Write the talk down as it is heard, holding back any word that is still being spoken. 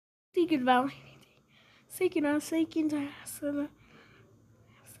Second Valentine's Day.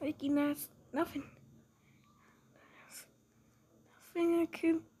 Second nothing. Nothing I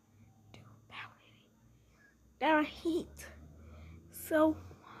can do about it. That I hate. So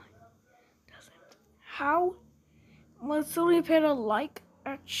doesn't. How was Sony Panda like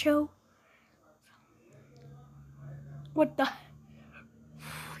a show? What the?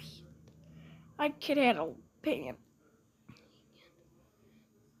 I can handle opinion.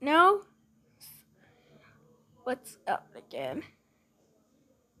 No? What's up again?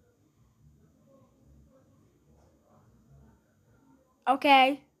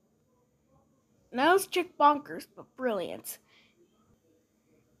 Okay. Now let's check bonkers, but brilliant.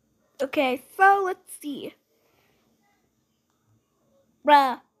 Okay, so let's see.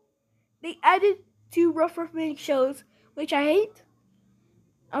 Bruh. They added 2 rough remake shows, which I hate.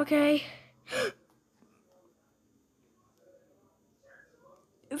 Okay.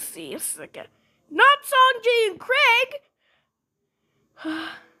 Let's see a second. Not Sanjay and Craig!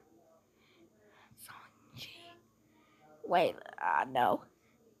 Sanjay. Wait, no.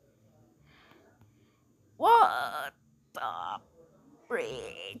 What the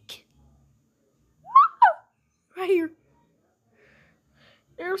freak? Right here.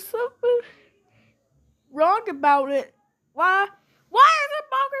 There's something wrong about it. Why is it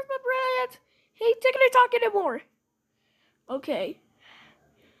bonkers but brilliant? He ain't taking a talk anymore. Okay.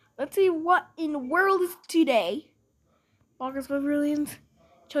 Let's see what in the world is today. Bonkers but brilliant.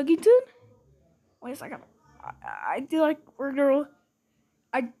 Chuggington? Wait a second. I do like Word Girl.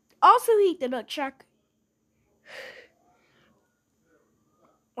 I also hate the Nutchuck.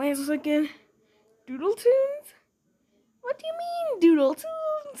 Wait a second. Doodle Tunes? What do you mean, Doodle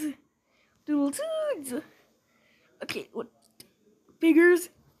Tunes? Doodle Tunes. Okay, what? Figures?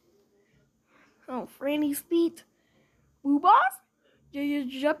 Oh, Franny's feet. Boo Boss?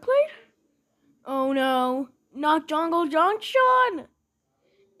 Jet plate? Oh no, not Jungle Junction.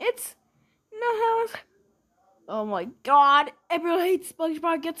 It's no. Oh my God! Everyone hates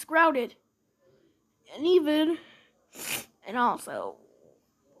SpongeBob gets grounded, and also,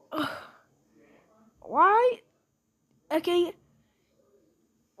 why? Okay,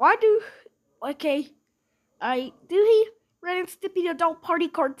 why do? Okay, he Ren and Stimpy adult party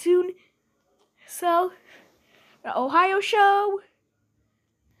cartoon. So, the Ohio show.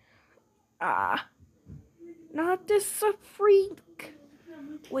 Not this a freak.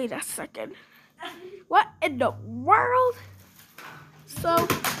 Wait a second. What in the world? So,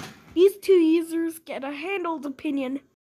 these 2 users get a handled opinion.